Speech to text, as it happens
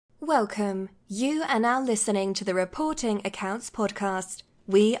Welcome. You are now listening to the Reporting Accounts podcast.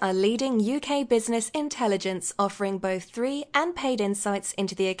 We are leading UK business intelligence, offering both free and paid insights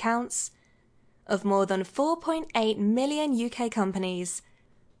into the accounts of more than 4.8 million UK companies.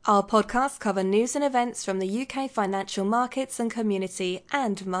 Our podcasts cover news and events from the UK financial markets and community,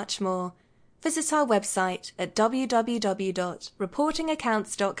 and much more. Visit our website at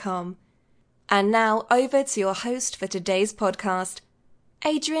www.reportingaccounts.com. And now over to your host for today's podcast,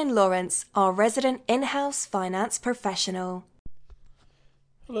 Adrian Lawrence, our resident in-house finance professional.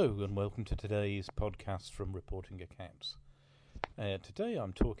 Hello and welcome to today's podcast from Reporting Accounts. Today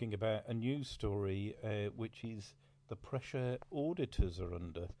I'm talking about a news story which is the pressure auditors are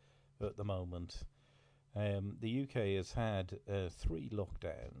under at the moment. The UK has had 3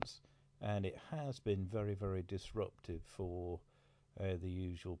 lockdowns and it has been very, very disruptive for the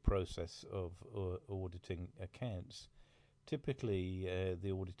usual process of auditing accounts. Typically,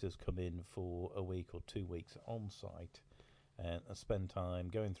 the auditors come in for a week or 2 weeks on site and spend time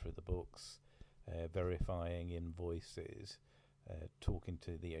going through the books, verifying invoices, talking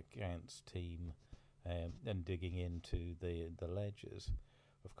to the accounts team, and digging into the ledgers.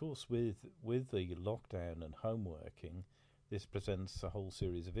 Of course, with the lockdown and home working, this presents a whole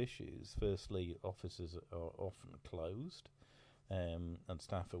series of issues. Firstly, offices are often closed, and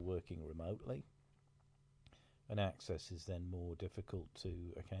staff are working remotely, and access is then more difficult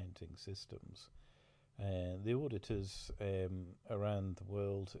to accounting systems. The auditors around the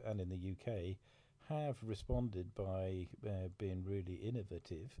world and in the UK have responded by being really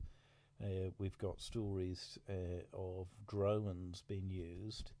innovative. We've got stories of drones being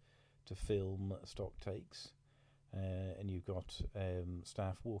used to film stock takes, and you've got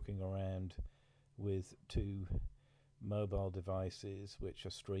staff walking around with 2 mobile devices which are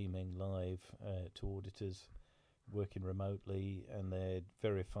streaming live to auditors working remotely, and they're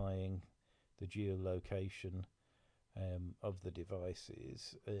verifying the geolocation of the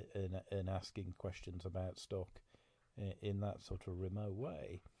devices and asking questions about stock in that sort of remote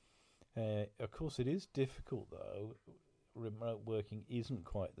way. Of course, it is difficult though. Remote working isn't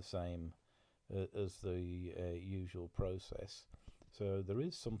quite the same as the usual process, so there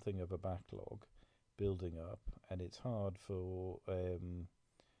is something of a backlog building up, and it's hard for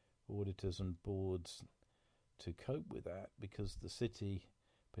auditors and boards to cope with that, because the city,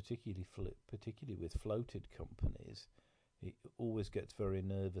 particularly with floated companies, it always gets very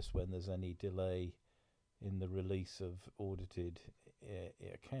nervous when there's any delay in the release of audited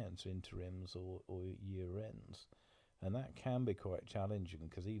accounts, interims or year ends, and that can be quite challenging,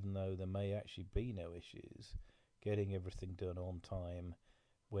 because even though there may actually be no issues, getting everything done on time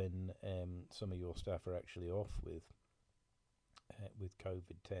when some of your staff are actually off with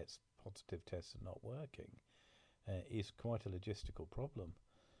COVID tests, positive tests, and not working, is quite a logistical problem.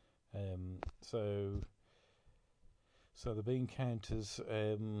 So the bean counters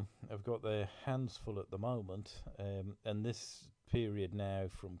have got their hands full at the moment, and this period now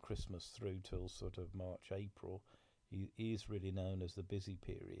from Christmas through till sort of March, April is really known as the busy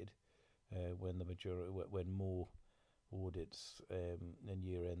period, when more audits and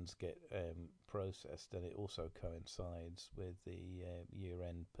year ends get processed, and it also coincides with the year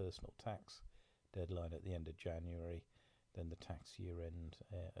end personal tax deadline at the end of January, then the tax year end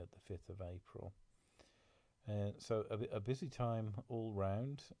at the 5th of April. So a busy time all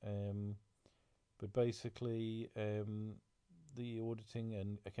round, but basically the auditing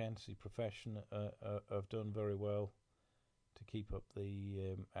and accountancy profession have done very well to keep up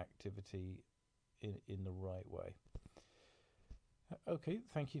the activity in the right way. Okay,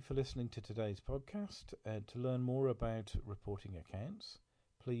 thank you for listening to today's podcast. To learn more about reporting accounts,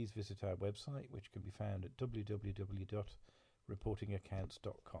 please visit our website, which can be found at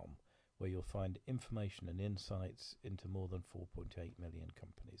www.reportingaccounts.com, where you'll find information and insights into more than 4.8 million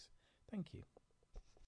companies. Thank you.